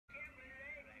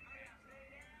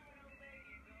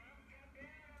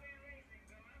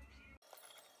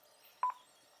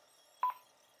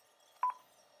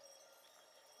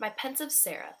My pensive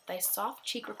Sarah, thy soft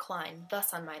cheek recline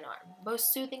thus on mine arm.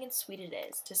 Most soothing and sweet it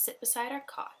is to sit beside our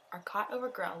cot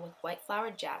overgrown with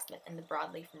white-flowered jasmine and the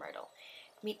broad-leaf myrtle,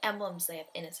 meet emblems they of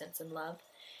innocence and love,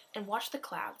 and watch the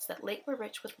clouds that late were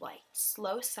rich with light,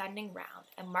 slow saddening round,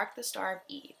 and mark the star of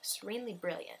eve, serenely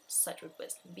brilliant, such would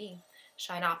wisdom be,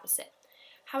 shine opposite.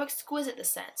 How exquisite the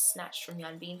sense snatched from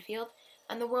yon bean-field,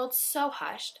 and the world so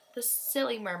hushed, the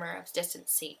silly murmur of distant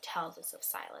sea tells us of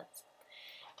silence.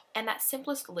 And that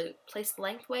simplest lute, placed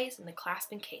lengthways in the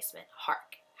clasping casement,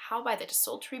 hark! How by the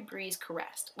desultory breeze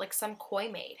caressed, like some coy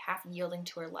maid half yielding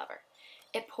to her lover,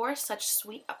 it pours such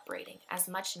sweet upbraiding as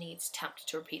much needs tempt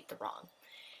to repeat the wrong.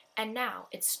 And now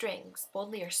its strings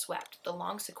boldly are swept, the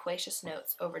long sequacious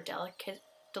notes over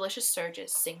delicious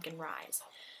surges sink and rise,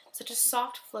 such a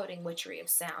soft floating witchery of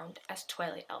sound as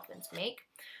twilight elfins make,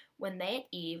 when they at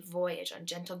eve voyage on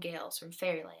gentle gales from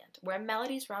fairyland, where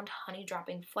melodies round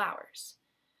honey-dropping flowers,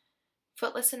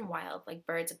 footless and wild like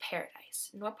birds of paradise,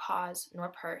 nor pause nor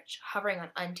perch, hovering on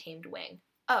untamed wing.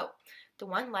 Oh, the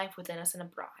one life within us and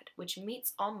abroad, which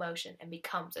meets all motion and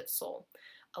becomes its soul,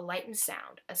 a light and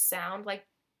sound, a sound like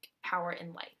power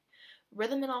in light,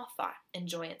 rhythm in all thought, and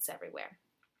joyance everywhere.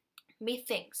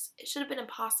 Methinks it should have been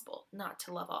impossible not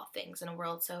to love all things in a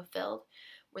world so filled,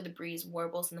 where the breeze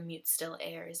warbles in the mute still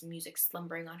air is music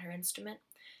slumbering on her instrument.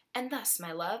 And thus,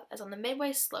 my love, as on the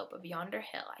midway slope of yonder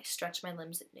hill I stretch my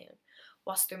limbs at noon,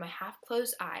 whilst through my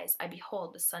half-closed eyes I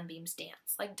behold the sunbeams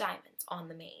dance, like diamonds, on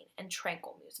the main, and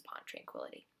tranquil muse upon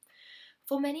tranquillity.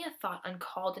 Full many a thought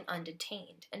uncalled and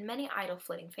undetained, and many idle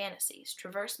flitting fantasies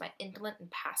traverse my indolent and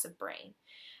passive brain,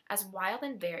 as wild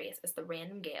and various as the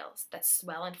random gales that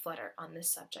swell and flutter on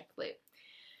this subject lute.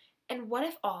 And what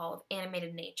if all of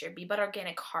animated nature be but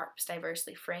organic harps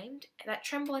diversely framed, that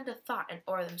tremble into thought and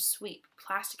o'er them sweep,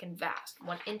 plastic and vast,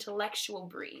 one intellectual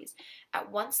breeze, at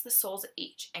once the souls of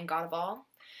each, and God of all?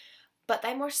 But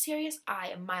thy more serious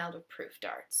eye a mild reproof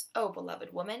darts. O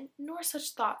beloved woman, nor such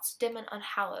thoughts dim and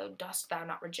unhallowed dost thou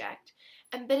not reject,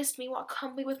 and biddest me walk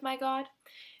humbly with my God?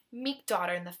 Meek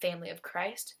daughter in the family of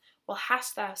Christ, well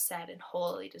hast thou said and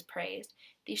holily dispraised,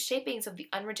 these shapings of the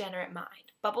unregenerate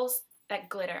mind, bubbles that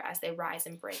glitter as they rise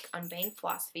and break on vain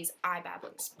philosophy's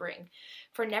eye-babbling spring.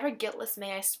 For never guiltless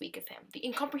may I speak of him, the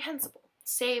incomprehensible,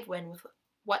 save when with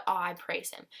what awe I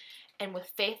praise him, and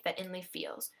with faith that inly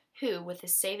feels, who with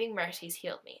his saving mercies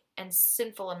healed me, and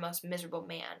sinful and most miserable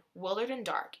man, wildered and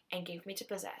dark, and gave me to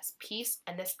possess peace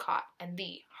and this cot, and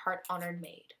thee, heart-honored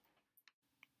maid.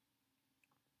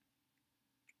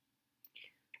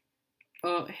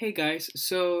 Hey guys,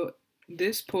 so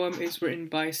this poem is written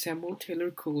by Samuel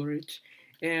Taylor Coleridge,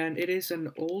 and it is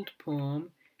an old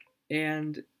poem,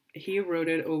 and he wrote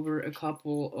it over a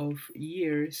couple of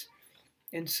years,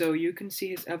 and so you can see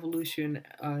his evolution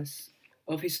as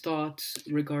of his thoughts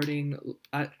regarding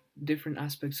different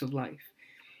aspects of life.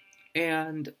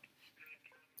 And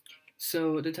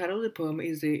so the title of the poem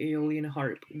is the Aeolian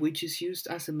Harp, which is used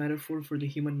as a metaphor for the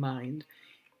human mind.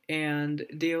 And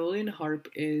the Eolian harp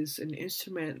is an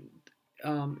instrument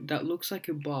that looks like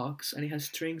a box and it has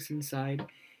strings inside,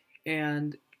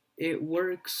 and it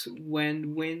works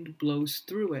when wind blows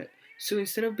through it. So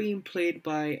instead of being played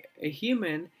by a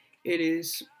human, it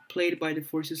is played by the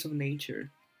forces of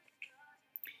nature.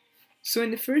 So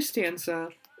in the first stanza,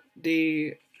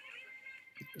 the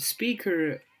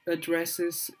speaker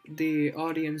addresses the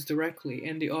audience directly,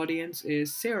 and the audience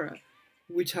is Sarah,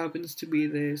 which happens to be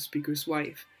the speaker's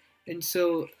wife. And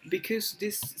so, because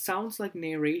this sounds like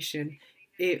narration,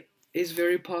 it is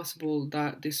very possible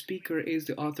that the speaker is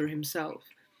the author himself.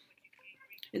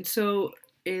 And so,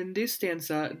 in this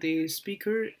stanza, the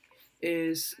speaker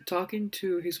is talking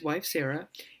to his wife Sarah,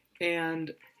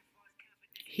 and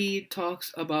he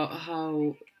talks about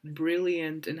how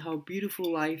brilliant and how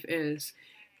beautiful life is,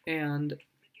 and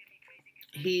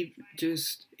he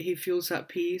feels at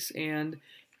peace, and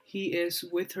he is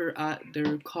with her at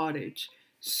their cottage.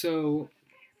 So,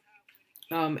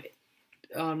 the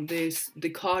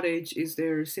cottage is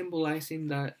there symbolizing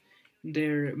that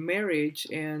their marriage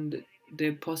and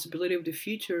the possibility of the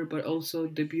future, but also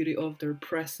the beauty of their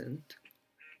present.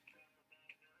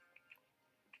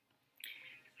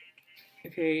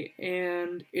 Okay,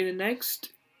 and in the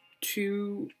next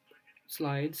two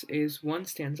slides is one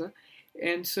stanza,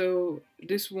 and so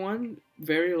this one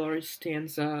very large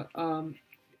stanza,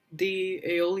 the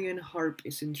Aeolian harp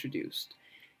is introduced.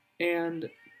 And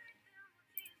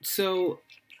so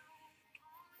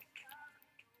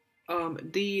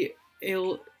the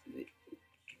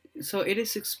so it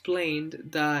is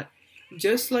explained that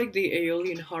just like the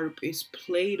Aeolian harp is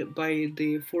played by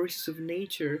the forces of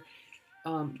nature,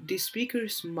 the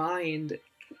speaker's mind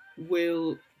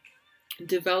will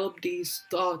develop these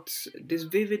thoughts, these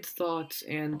vivid thoughts,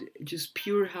 and just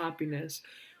pure happiness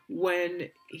when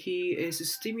he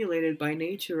is stimulated by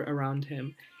nature around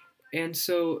him. And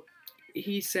so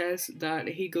he says that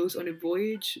he goes on a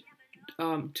voyage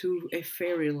to a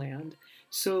fairyland.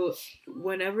 So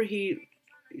whenever he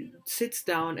sits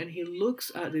down and he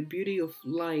looks at the beauty of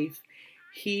life,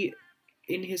 he,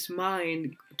 in his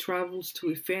mind, travels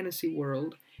to a fantasy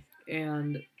world.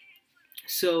 And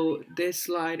so this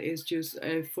slide is just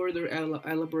a further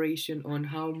elaboration on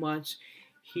how much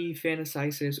he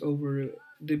fantasizes over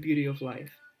the beauty of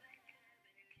life.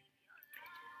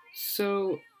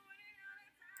 So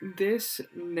this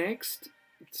next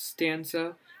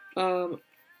stanza, um,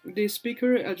 the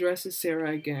speaker addresses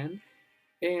Sarah again,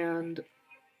 and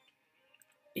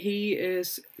he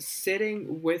is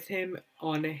sitting with him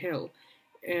on a hill.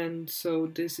 And so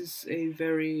this is a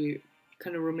very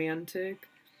kind of romantic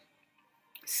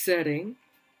setting.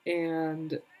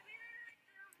 And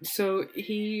so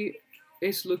he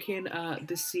is looking at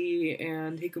the sea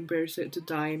and he compares it to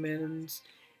diamonds.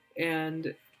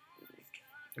 And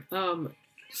um,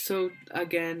 so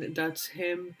again, that's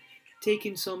him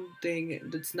taking something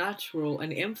that's natural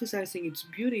and emphasizing its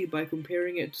beauty by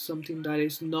comparing it to something that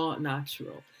is not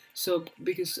natural. So,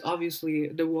 because obviously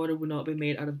the water would not be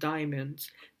made out of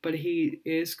diamonds, but he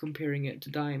is comparing it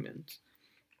to diamonds.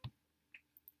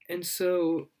 And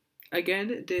so,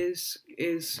 again, this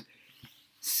is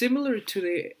similar to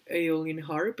the Aeolian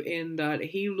harp in that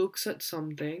he looks at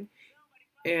something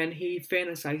and he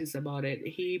fantasizes about it.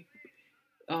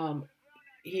 Um,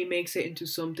 he makes it into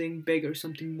something bigger,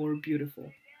 something more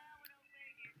beautiful.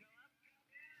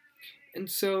 And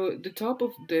so the top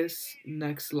of this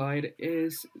next slide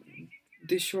is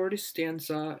the shortest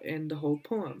stanza in the whole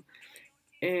poem.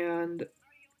 And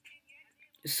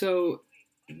so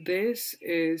this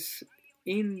is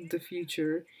in the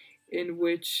future in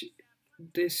which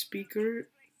the speaker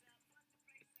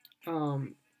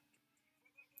um,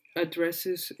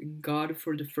 addresses God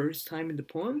for the first time in the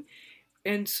poem.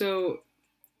 And so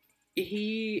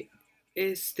he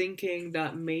is thinking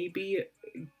that maybe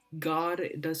God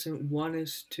doesn't want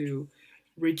us to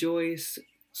rejoice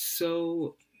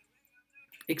so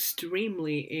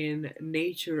extremely in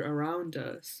nature around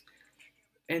us.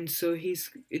 And so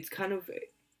it's kind of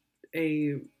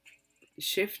a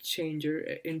shift changer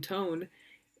in tone,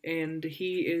 and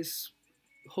he is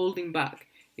holding back.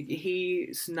 He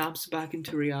snaps back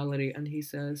into reality and he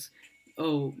says,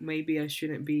 "Oh, maybe I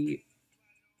shouldn't be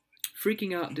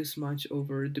freaking out this much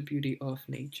over the beauty of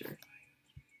nature."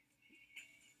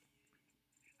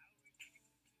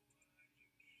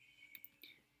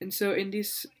 And so, in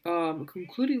this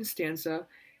concluding stanza,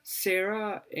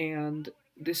 Sarah and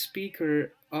the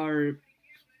speaker are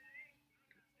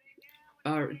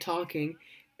talking,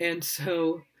 and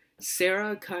so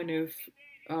Sarah kind of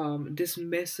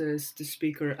dismisses the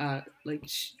speaker at like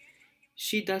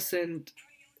she doesn't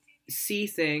see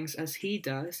things as he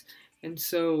does, and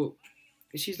so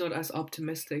she's not as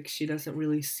optimistic. She doesn't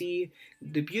really see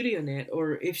the beauty in it,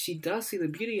 or if she does see the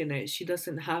beauty in it, she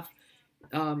doesn't have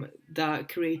that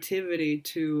creativity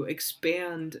to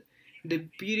expand the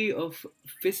beauty of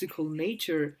physical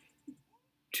nature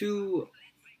to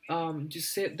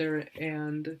just sit there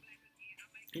and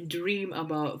dream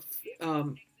about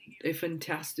a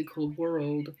fantastical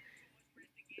world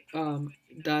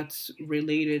that's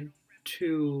related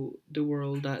to the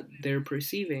world that they're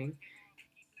perceiving.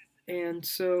 And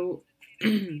so,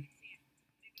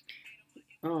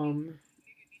 um,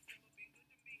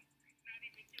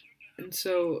 and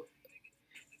so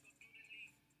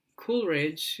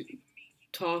Coleridge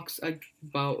talks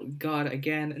about God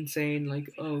again and saying like,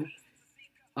 oh,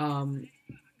 um,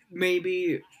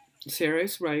 maybe Sarah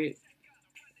is right,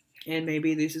 and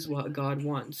maybe this is what God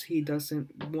wants. He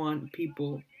doesn't want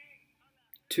people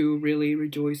to really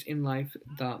rejoice in life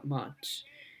that much.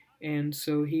 And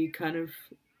so he kind of,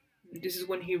 this is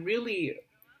when he really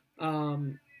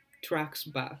um, tracks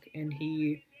back and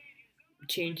he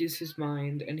changes his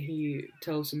mind and he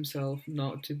tells himself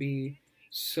not to be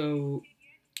so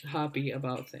happy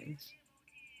about things.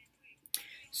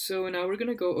 So now we're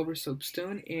gonna go over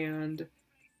soapstone, and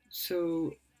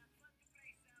so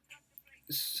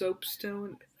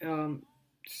soapstone.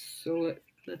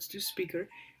 Let's do speaker.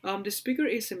 The speaker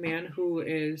is a man who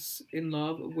is in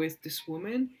love with this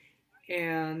woman,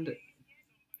 and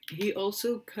he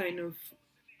also kind of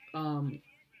um,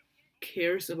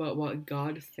 cares about what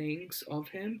God thinks of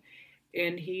him,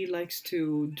 and he likes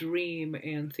to dream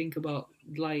and think about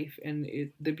life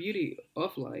and the beauty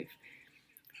of life.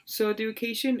 So the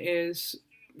occasion is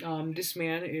this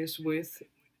man is with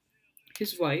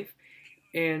his wife,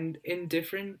 and in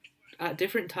different at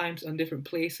different times on different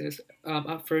places.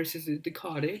 At first, it's at the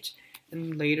cottage,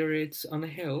 and later it's on a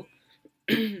hill,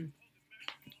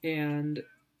 and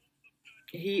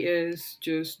he is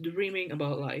just dreaming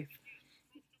about life.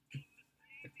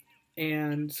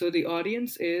 And so the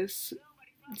audience is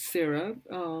Sarah,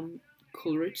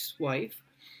 Coleridge's wife,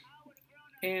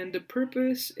 and the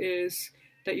purpose is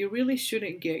that you really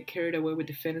shouldn't get carried away with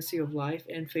the fantasy of life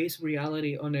and face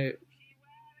reality on a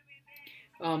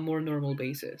more normal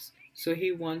basis. So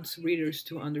he wants readers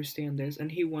to understand this,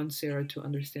 and he wants Sarah to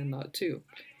understand that too.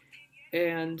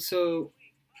 And so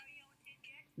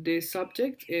the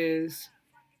subject is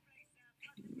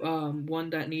one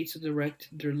that needs to direct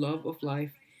their love of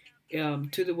life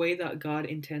to the way that God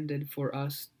intended for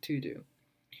us to do.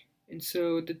 And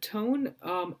so the tone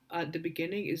at the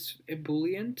beginning is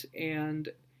ebullient and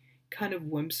kind of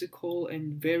whimsical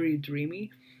and very dreamy,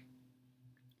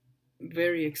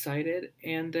 very excited.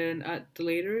 And then at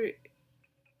the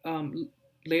um,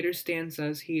 later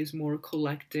stanzas, he is more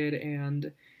collected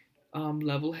and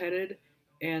level-headed,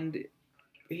 and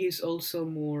he's also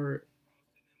more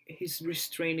he's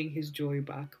restraining his joy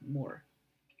back more.